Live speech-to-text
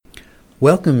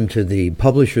Welcome to the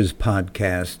Publishers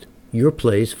Podcast, your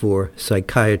place for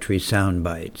psychiatry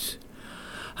soundbites.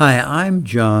 Hi, I'm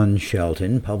John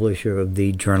Shelton, publisher of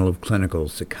the Journal of Clinical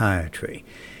Psychiatry.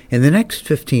 In the next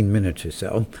 15 minutes or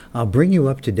so, I'll bring you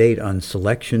up to date on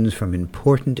selections from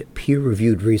important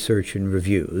peer-reviewed research and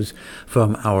reviews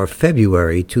from our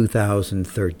February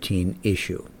 2013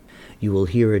 issue. You will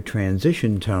hear a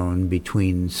transition tone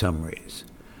between summaries.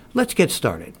 Let's get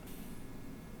started.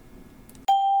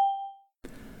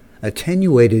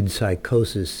 Attenuated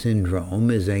psychosis syndrome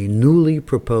is a newly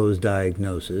proposed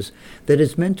diagnosis that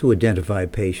is meant to identify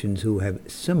patients who have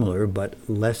similar but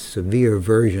less severe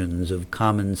versions of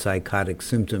common psychotic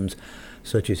symptoms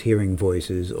such as hearing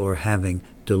voices or having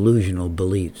delusional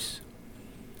beliefs.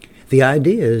 The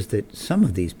idea is that some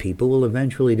of these people will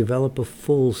eventually develop a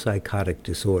full psychotic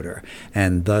disorder,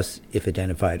 and thus, if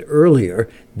identified earlier,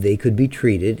 they could be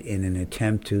treated in an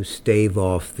attempt to stave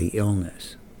off the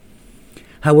illness.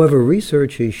 However,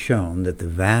 research has shown that the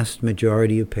vast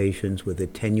majority of patients with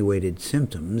attenuated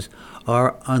symptoms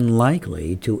are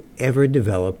unlikely to ever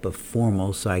develop a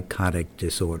formal psychotic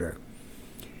disorder.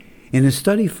 In a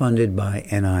study funded by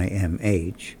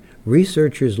NIMH,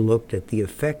 researchers looked at the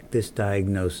effect this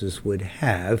diagnosis would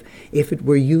have if it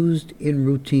were used in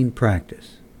routine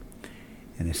practice.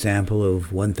 In a sample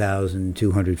of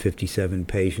 1,257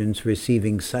 patients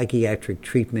receiving psychiatric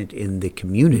treatment in the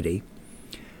community,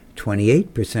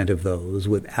 28% of those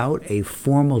without a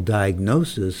formal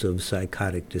diagnosis of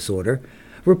psychotic disorder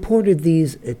reported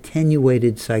these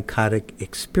attenuated psychotic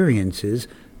experiences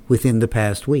within the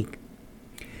past week.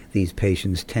 These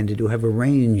patients tended to have a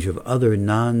range of other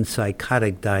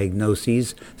non-psychotic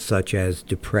diagnoses, such as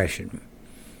depression.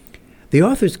 The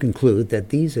authors conclude that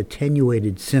these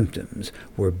attenuated symptoms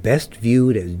were best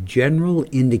viewed as general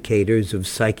indicators of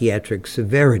psychiatric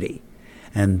severity,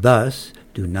 and thus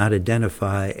do not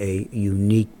identify a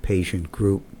unique patient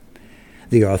group.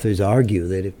 The authors argue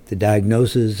that if the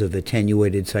diagnosis of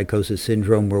attenuated psychosis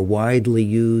syndrome were widely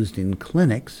used in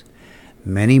clinics,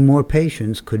 many more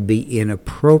patients could be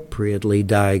inappropriately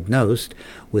diagnosed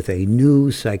with a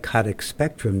new psychotic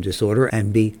spectrum disorder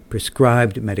and be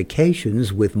prescribed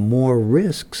medications with more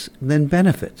risks than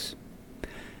benefits.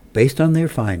 Based on their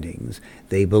findings,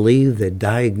 they believe that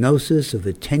diagnosis of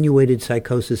attenuated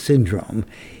psychosis syndrome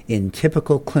in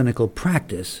typical clinical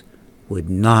practice would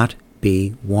not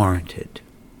be warranted.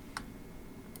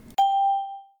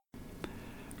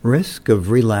 Risk of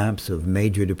relapse of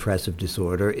major depressive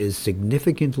disorder is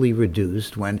significantly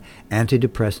reduced when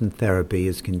antidepressant therapy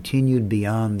is continued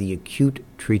beyond the acute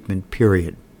treatment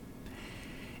period.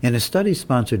 In a study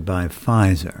sponsored by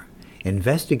Pfizer,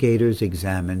 investigators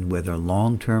examined whether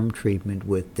long-term treatment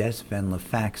with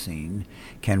desvenlafaxine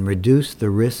can reduce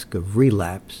the risk of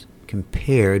relapse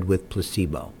compared with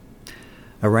placebo.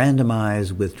 A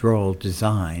randomized withdrawal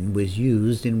design was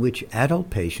used in which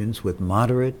adult patients with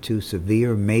moderate to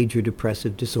severe major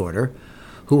depressive disorder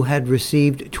who had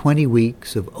received 20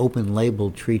 weeks of open-label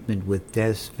treatment with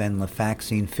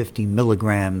desvenlafaxine 50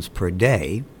 milligrams per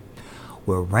day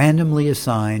were randomly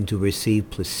assigned to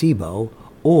receive placebo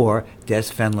or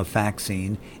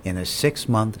desvenlafaxine in a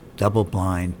 6-month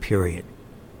double-blind period.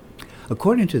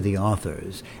 According to the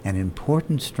authors, an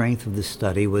important strength of the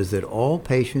study was that all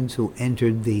patients who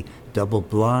entered the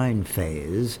double-blind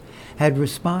phase had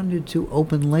responded to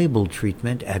open-label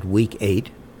treatment at week 8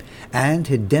 and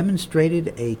had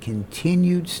demonstrated a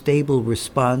continued stable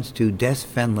response to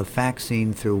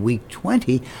desvenlafaxine through week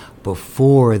 20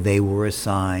 before they were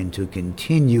assigned to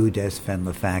continue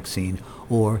desvenlafaxine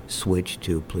or switch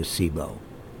to placebo.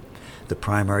 The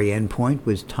primary endpoint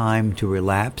was time to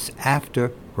relapse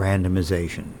after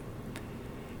randomization.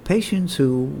 Patients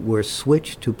who were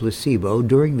switched to placebo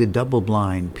during the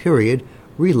double-blind period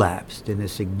relapsed in a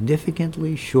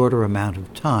significantly shorter amount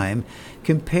of time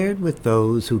compared with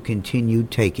those who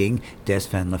continued taking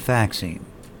desvenlafaxine.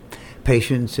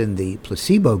 Patients in the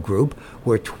placebo group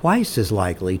were twice as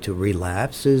likely to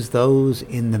relapse as those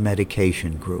in the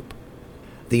medication group.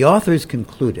 The authors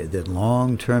concluded that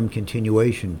long-term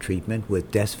continuation treatment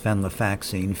with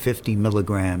desvenlafaxine 50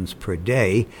 milligrams per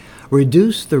day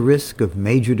reduced the risk of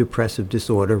major depressive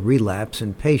disorder relapse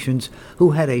in patients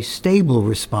who had a stable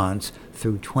response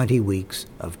through 20 weeks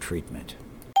of treatment.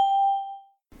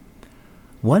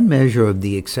 One measure of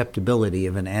the acceptability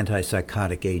of an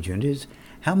antipsychotic agent is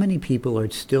how many people are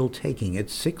still taking it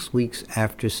 6 weeks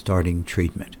after starting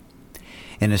treatment.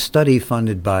 In a study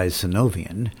funded by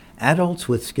Synovion, adults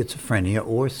with schizophrenia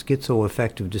or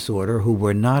schizoaffective disorder who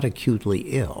were not acutely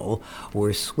ill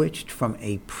were switched from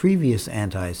a previous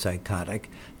antipsychotic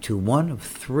to one of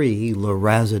 3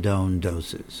 lurasidone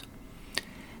doses.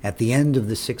 At the end of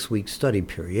the 6-week study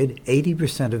period,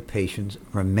 80% of patients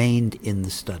remained in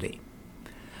the study.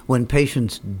 When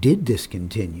patients did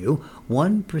discontinue,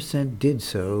 1% did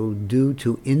so due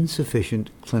to insufficient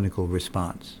clinical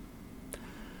response.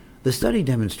 The study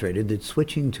demonstrated that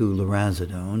switching to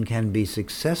lurasidone can be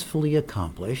successfully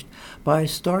accomplished by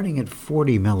starting at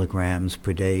 40 milligrams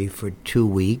per day for 2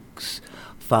 weeks,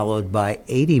 followed by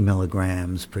 80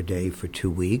 milligrams per day for 2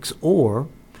 weeks, or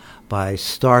by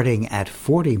starting at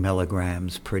 40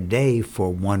 milligrams per day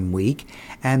for 1 week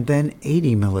and then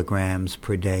 80 milligrams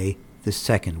per day the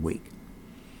second week.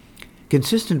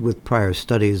 Consistent with prior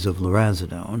studies of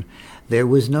lurasidone, there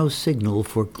was no signal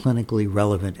for clinically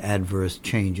relevant adverse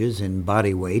changes in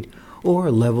body weight or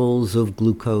levels of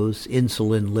glucose,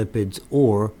 insulin, lipids,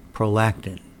 or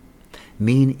prolactin.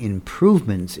 Mean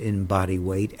improvements in body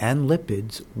weight and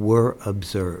lipids were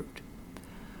observed.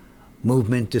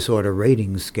 Movement disorder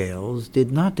rating scales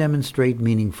did not demonstrate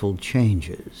meaningful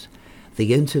changes.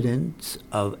 The incidence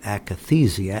of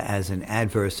akathisia as an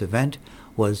adverse event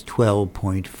was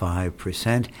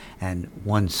 12.5%, and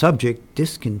one subject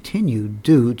discontinued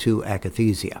due to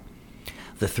akathisia.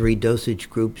 The 3 dosage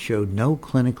groups showed no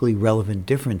clinically relevant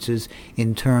differences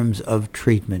in terms of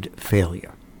treatment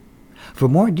failure. For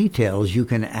more details, you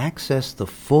can access the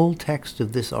full text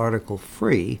of this article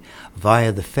free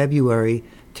via the February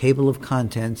table of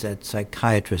contents at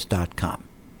psychiatrist.com.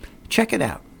 Check it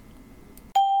out.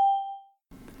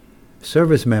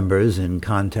 Service members and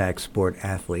contact sport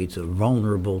athletes are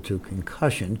vulnerable to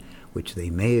concussion, which they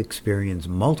may experience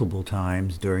multiple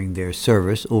times during their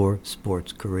service or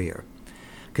sports career.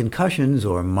 Concussions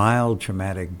or mild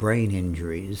traumatic brain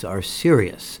injuries are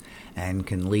serious and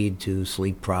can lead to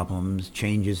sleep problems,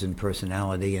 changes in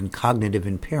personality, and cognitive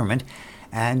impairment,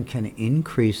 and can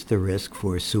increase the risk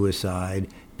for suicide,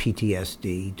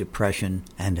 PTSD, depression,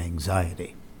 and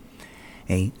anxiety.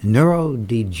 A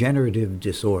neurodegenerative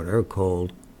disorder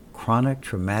called chronic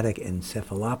traumatic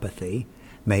encephalopathy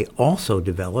may also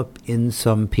develop in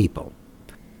some people.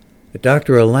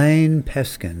 Dr. Elaine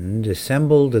Peskind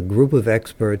assembled a group of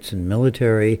experts in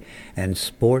military and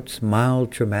sports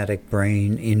mild traumatic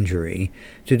brain injury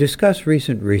to discuss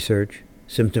recent research,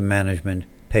 symptom management,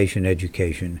 patient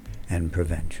education, and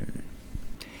prevention.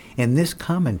 In this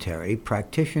commentary,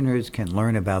 practitioners can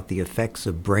learn about the effects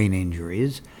of brain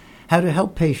injuries, how to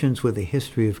help patients with a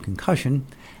history of concussion,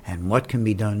 and what can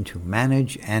be done to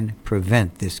manage and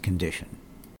prevent this condition.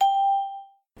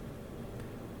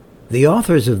 The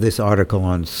authors of this article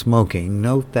on smoking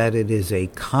note that it is a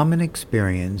common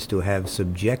experience to have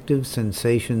subjective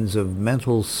sensations of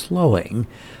mental slowing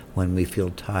when we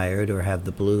feel tired or have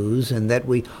the blues, and that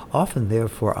we often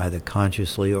therefore either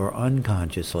consciously or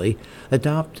unconsciously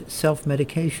adopt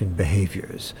self-medication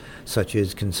behaviors, such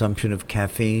as consumption of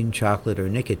caffeine, chocolate, or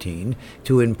nicotine,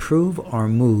 to improve our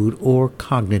mood or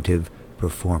cognitive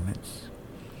performance.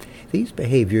 These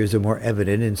behaviors are more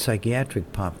evident in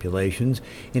psychiatric populations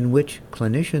in which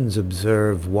clinicians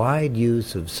observe wide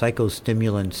use of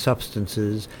psychostimulant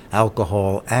substances,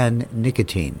 alcohol, and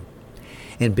nicotine.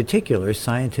 In particular,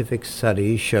 scientific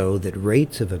studies show that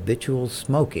rates of habitual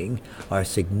smoking are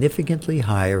significantly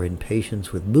higher in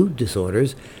patients with mood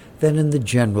disorders than in the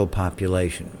general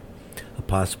population. A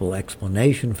possible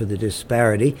explanation for the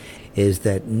disparity is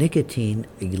that nicotine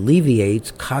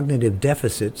alleviates cognitive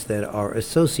deficits that are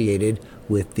associated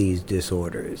with these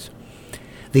disorders.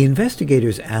 The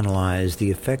investigators analyzed the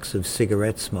effects of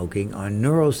cigarette smoking on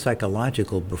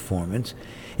neuropsychological performance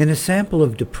in a sample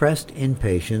of depressed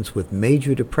inpatients with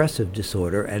major depressive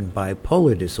disorder and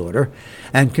bipolar disorder,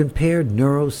 and compared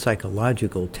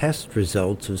neuropsychological test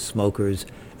results of smokers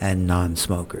and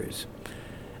non-smokers.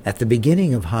 At the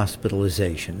beginning of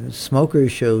hospitalization,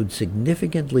 smokers showed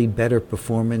significantly better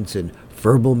performance in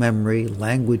verbal memory,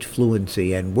 language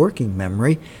fluency, and working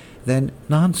memory than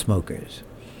non-smokers.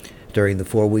 During the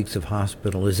 4 weeks of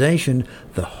hospitalization,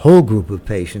 the whole group of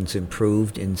patients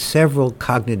improved in several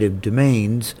cognitive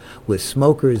domains, with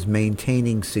smokers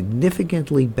maintaining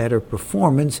significantly better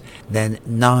performance than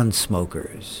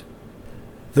non-smokers.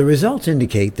 The results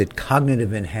indicate that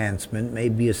cognitive enhancement may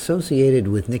be associated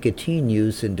with nicotine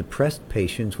use in depressed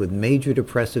patients with major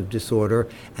depressive disorder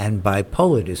and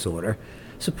bipolar disorder,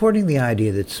 supporting the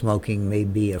idea that smoking may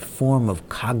be a form of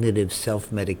cognitive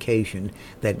self-medication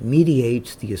that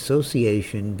mediates the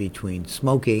association between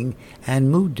smoking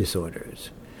and mood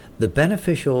disorders. The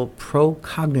beneficial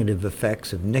pro-cognitive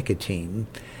effects of nicotine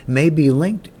may be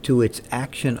linked to its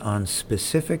action on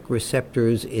specific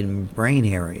receptors in brain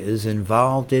areas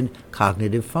involved in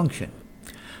cognitive function,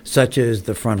 such as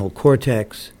the frontal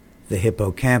cortex, the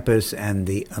hippocampus, and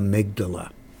the amygdala.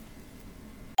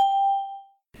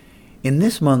 In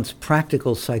this month's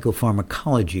Practical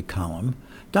Psychopharmacology column,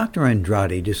 Dr.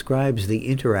 Andrade describes the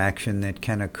interaction that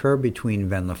can occur between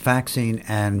venlafaxine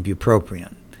and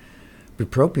bupropion.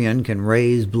 Bupropion can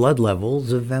raise blood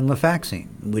levels of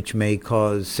venlafaxine, which may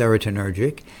cause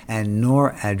serotonergic and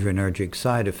noradrenergic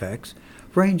side effects,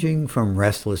 ranging from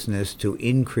restlessness to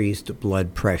increased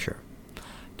blood pressure.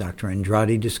 Dr.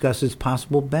 Andrade discusses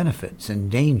possible benefits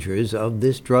and dangers of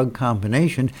this drug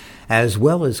combination, as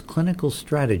well as clinical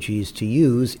strategies to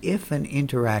use if an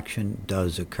interaction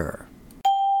does occur.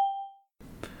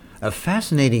 A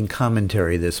fascinating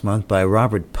commentary this month by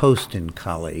Robert Post and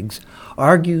colleagues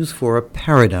argues for a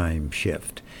paradigm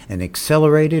shift, an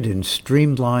accelerated and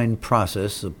streamlined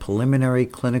process of preliminary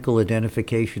clinical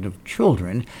identification of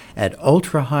children at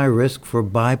ultra-high risk for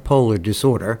bipolar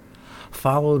disorder,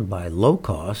 followed by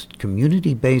low-cost,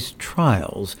 community-based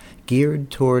trials geared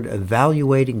toward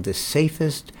evaluating the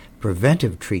safest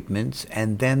preventive treatments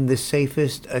and then the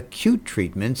safest acute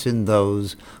treatments in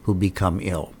those who become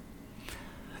ill.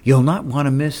 You'll not want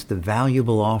to miss the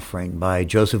valuable offering by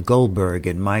Joseph Goldberg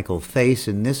and Michael Thace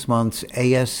in this month's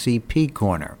ASCP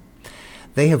Corner.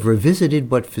 They have revisited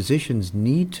what physicians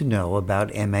need to know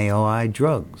about MAOI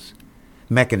drugs.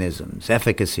 Mechanisms,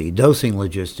 efficacy, dosing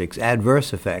logistics,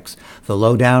 adverse effects, the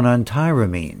lowdown on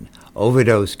tyramine,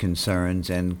 overdose concerns,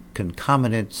 and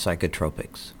concomitant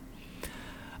psychotropics.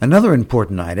 Another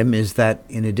important item is that,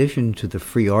 in addition to the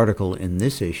free article in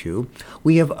this issue,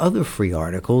 we have other free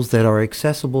articles that are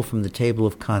accessible from the table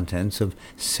of contents of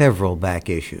several back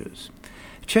issues.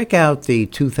 Check out the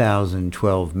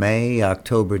 2012 May,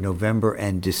 October, November,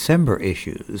 and December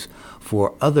issues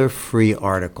for other free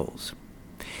articles.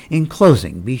 In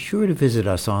closing, be sure to visit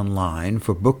us online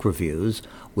for book reviews,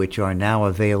 which are now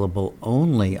available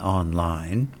only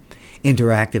online,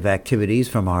 interactive activities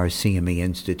from our CME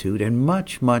Institute, and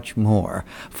much, much more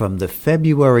from the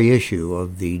February issue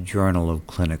of the Journal of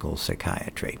Clinical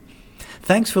Psychiatry.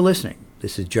 Thanks for listening.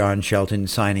 This is John Shelton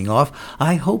signing off.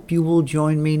 I hope you will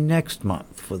join me next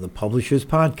month for the Publishers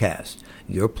Podcast,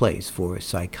 your place for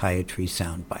psychiatry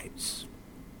sound bites.